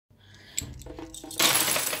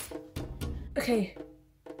Okay,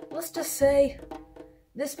 let's just say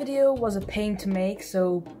this video was a pain to make,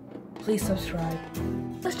 so please subscribe.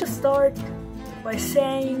 Let's just start by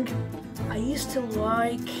saying I used to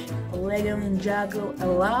like Lego Ninjago a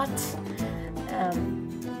lot.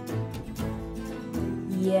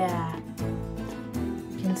 Yeah,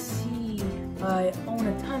 you can see I own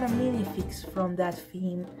a ton of minifigs from that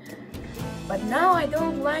theme. But now I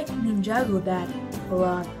don't like Ninjago that a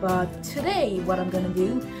lot. But today what I'm gonna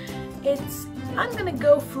do is I'm gonna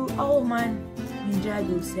go through all of my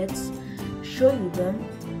Ninjago sets, show you them,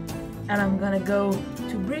 and I'm gonna go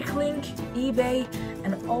to Bricklink, eBay,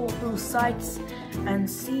 and all of those sites and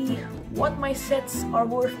see what my sets are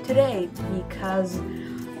worth today, because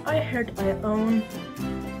I heard I own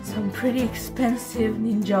some pretty expensive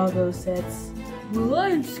Ninjago sets. Well,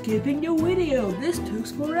 I'm skipping the video, this took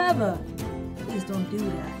forever. Please don't do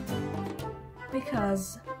that,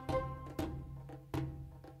 because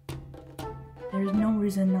there's no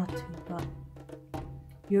reason not to, but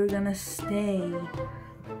you're gonna stay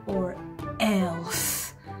or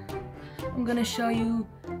else. I'm gonna show you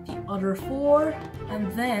the other 4,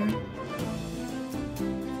 and then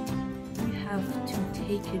we have to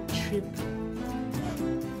take a trip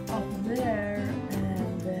up there,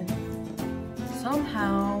 and then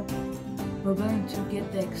somehow we're going to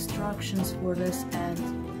get the instructions for this and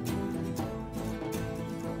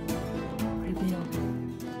rebuild.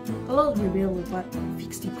 I'll rebuild it, but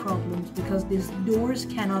fix the problems because these doors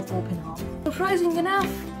cannot open up. Surprising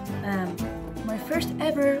enough, my first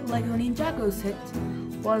ever Lego Ninjago set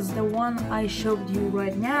was the one I showed you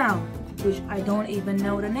right now, which I don't even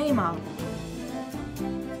know the name of.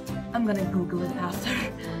 I'm gonna Google it after.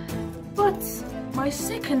 But my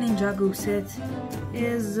second Ninjago set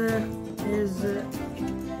is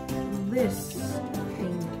this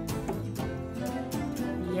thing.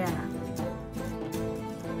 Yeah.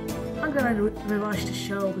 I'm gonna rewatch the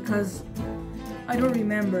show because I don't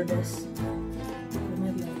remember this. Or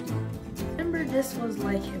maybe I do. Remember, this was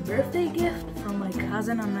like a birthday gift from my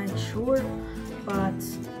cousin, I'm not sure, but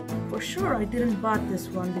for sure I didn't buy this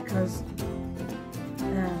one because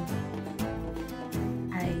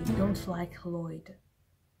I don't like Lloyd.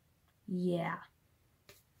 Yeah.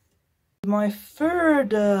 My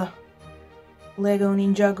third Lego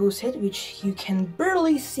Ninjago set, which you can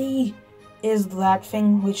barely see, is that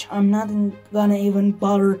thing, which I'm not gonna even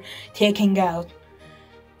bother taking out.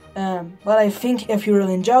 But I think if you're a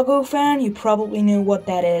Ninjago fan, you probably know what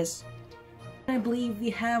that is. I believe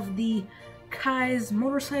we have the Kai's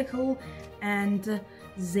motorcycle and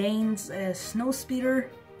Zane's snowspeeder.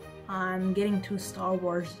 I'm getting to Star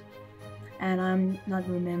Wars and I'm not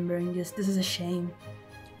remembering this. This is a shame.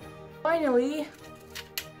 Finally,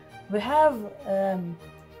 we have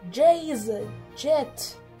Jay's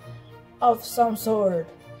jet of some sort.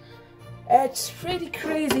 It's pretty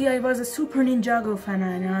crazy. I was a super Ninjago fan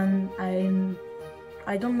and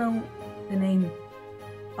I don't know the name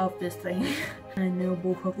of this thing. I know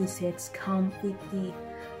both of these sets come with the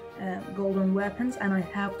golden weapons, and I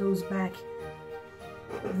have those back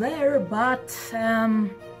there, but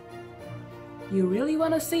you really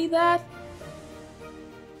want to see that?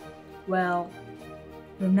 Well,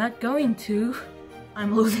 you're not going to.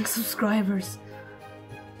 I'm losing subscribers.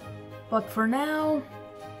 But for now,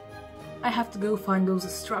 I have to go find those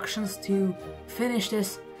instructions to finish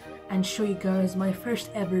this and show you guys my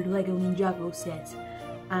first ever Lego Ninjago set.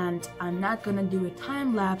 And I'm not gonna do a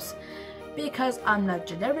time lapse because I'm not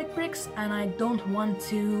generic bricks and I don't want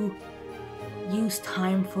to use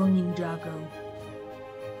time for Ninjago.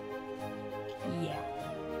 Yeah.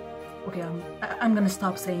 Okay, I'm gonna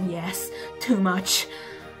stop saying yes too much.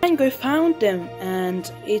 I found them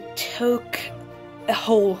and it took a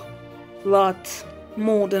whole lot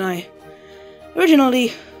more than I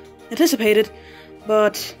originally anticipated,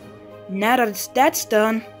 but now that that's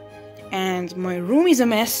done and my room is a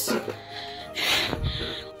mess,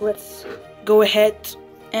 let's go ahead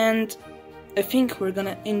and I think we're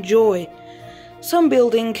gonna enjoy some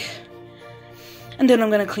building, and then I'm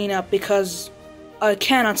gonna clean up because I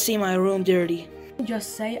cannot see my room dirty.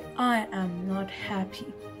 Just say I am not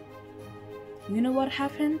happy. You know what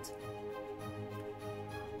happened?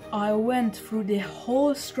 I went through the whole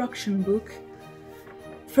instruction book.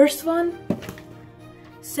 First one,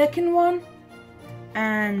 second one,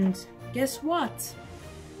 and guess what?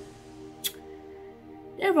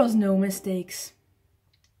 There was no mistakes.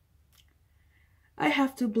 I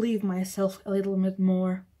have to believe myself a little bit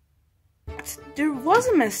more. There was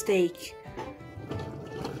a mistake.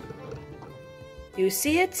 You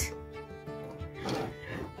see it?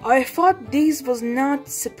 I thought these was not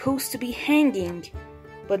supposed to be hanging,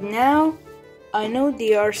 but now I know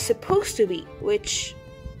they are supposed to be, which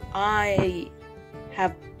I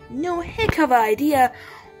have no heck of an idea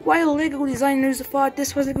why LEGO designers thought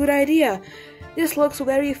this was a good idea. This looks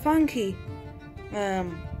very funky.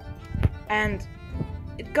 And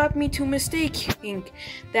it got me to mistaking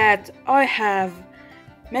that I have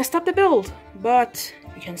messed up the build. But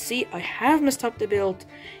you can see I have messed up the build.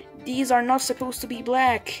 These are not supposed to be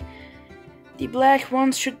black. The black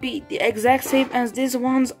ones should be the exact same as these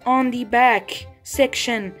ones on the back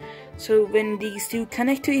section. So when these two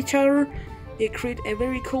connect to each other, they create a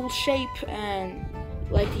very cool shape, and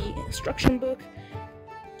like the instruction book,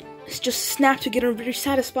 it's just snapped together very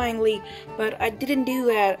satisfyingly. But I didn't do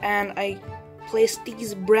that, and I placed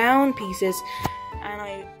these brown pieces,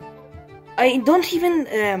 and I don't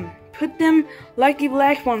even put them like the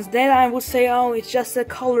black ones. Then I would say, oh, it's just a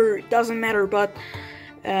color, it doesn't matter. But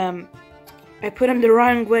I put them the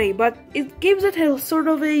wrong way, but it gives it a sort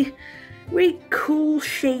of a really cool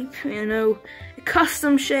shape, you know, a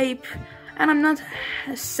custom shape, and I'm not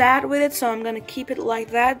sad with it, so I'm gonna keep it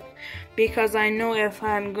like that, because I know if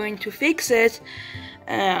I'm going to fix it,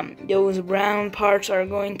 those brown parts are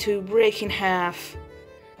going to break in half,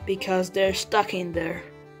 because they're stuck in there.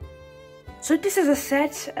 So this is a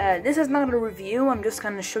set. This is not a review, I'm just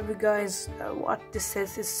gonna show you guys what this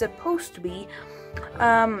set is supposed to be.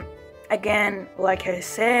 Again, like I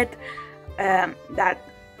said, that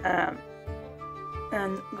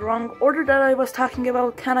wrong order that I was talking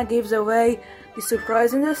about kind of gives away the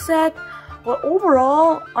surprise in this set. But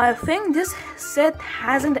overall, I think this set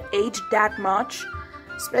hasn't aged that much,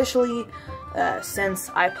 especially since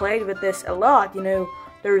I played with this a lot. You know,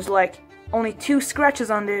 there's like only 2 scratches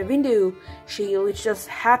on the window shield, which just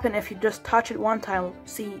happen if you just touch it one time.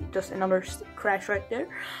 See, just another scratch right there.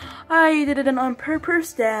 I did it on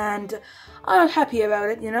purpose, and I'm happy about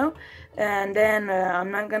it, you know. And then I'm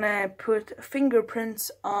not gonna put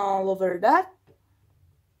fingerprints all over that.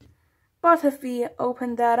 But if we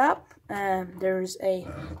open that up, there's a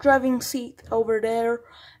driving seat over there,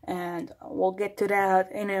 and we'll get to that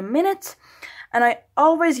in a minute. And I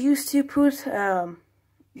always used to put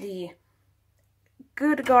the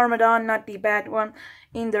good Garmadon, not the bad one,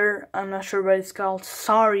 in there. I'm not sure what it's called.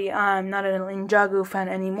 Sorry, I'm not a Ninjago fan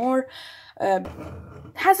anymore.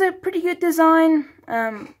 Has a pretty good design,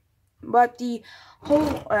 but the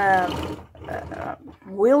whole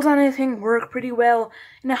wheels and everything work pretty well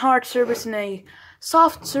in a hard surface, in a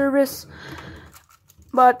soft surface.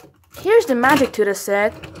 But here's the magic to the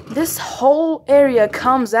set. This whole area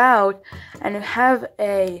comes out, and you have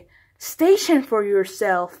a station for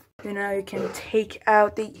yourself. You know, you can take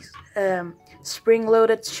out these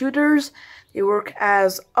spring-loaded shooters. They work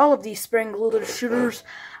as all of these spring-loaded shooters.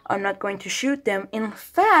 I'm not going to shoot them. In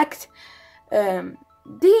fact,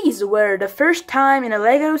 these were the first time in a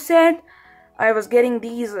LEGO set I was getting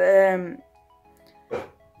these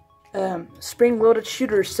spring-loaded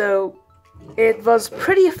shooters. So it was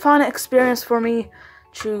pretty fun experience for me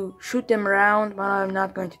to shoot them around, but I'm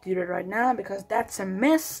not going to do that right now because that's a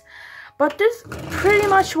mess. But this is pretty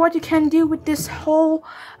much what you can do with this whole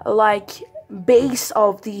like base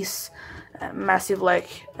of these massive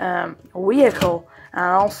like vehicle, and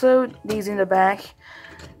also these in the back,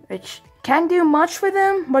 which can't do much with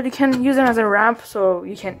them, but you can use them as a ramp, so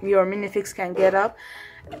your minifigs can get up.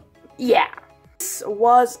 Yeah, this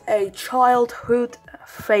was a childhood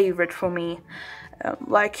favorite for me.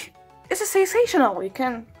 Like, it's a sensational. You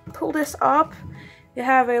can pull this up. You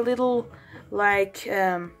have a little like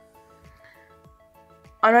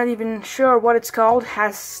I'm not even sure what it's called.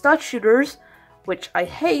 Has stud shooters, which I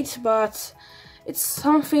hate, but it's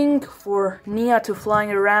something for Nia to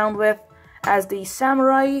flying around with as the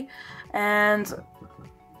samurai. And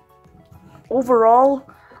overall,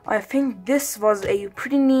 I think this was a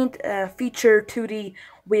pretty neat feature to the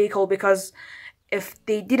vehicle, because if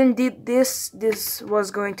they didn't did this, this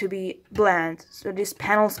was going to be bland. So these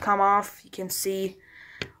panels come off. You can see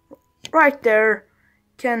right there.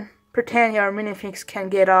 You can pretend your minifigs can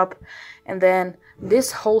get up, and then this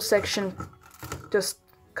whole section just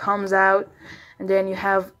comes out, and then you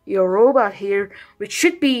have your robot here, which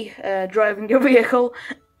should be driving your vehicle.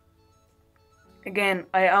 Again,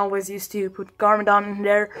 I always used to put Garmadon in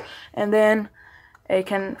there, and then I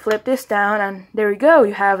can flip this down, and there you go.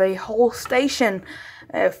 You have a whole station.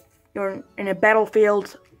 If you're in a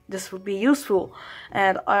battlefield, this would be useful.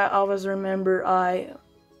 And I always remember I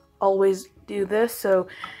always do this, so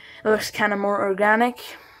it looks kind of more organic,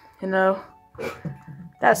 you know.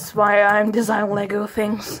 That's why I'm designing LEGO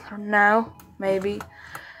things now. Maybe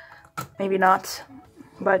not.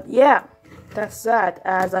 But yeah, that's that,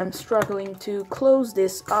 as I'm struggling to close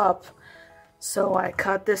this up So I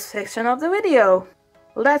cut this section of the video.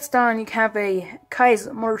 Well, that's done. You have a Kai's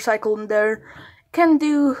motorcycle in there. You can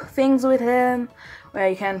do things with him, where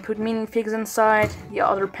you can put minifigs inside. The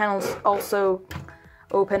other panels also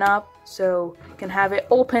open up, so you can have it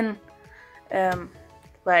open,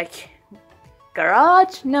 like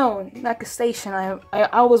garage? No, like a station. I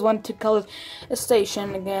always wanted to call it a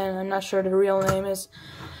station again. I'm not sure the real name is.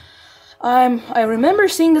 I remember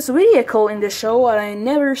seeing this vehicle in the show, but I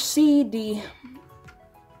never see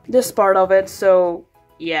this part of it, so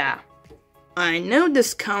yeah. I know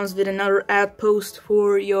this comes with another outpost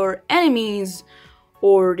for your enemies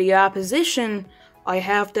or the opposition. I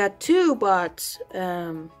have that too, but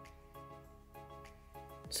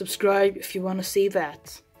subscribe if you want to see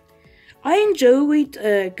that. I enjoyed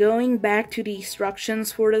going back to the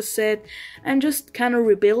instructions for the set and just kind of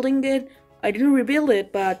rebuilding it. I didn't rebuild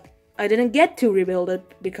it, but I didn't get to rebuild it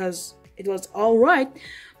because it was alright.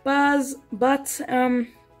 But it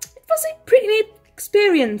was a pretty neat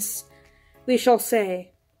experience, we shall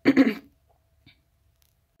say. A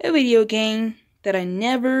video game that I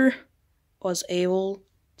never was able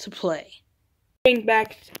to play. Bring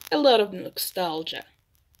back a lot of nostalgia.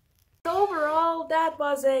 Overall, that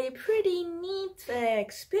was a pretty neat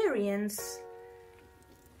experience.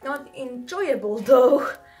 Not enjoyable though,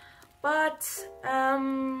 but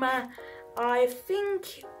I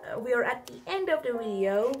think we are at the end of the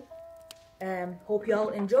video. Hope you all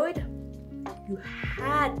enjoyed. You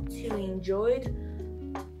had to enjoy it,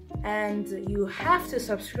 and you have to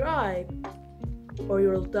subscribe or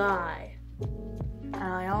you'll die.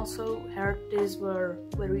 And I also heard these were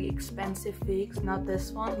very expensive figs, not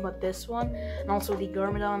this one, but this one, and also the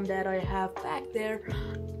Garmadon that I have back there.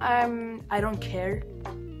 I don't care,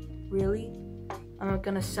 really. I'm not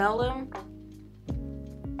gonna sell them,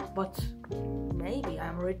 but maybe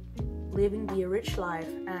I'm living the rich life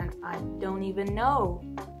and I don't even know.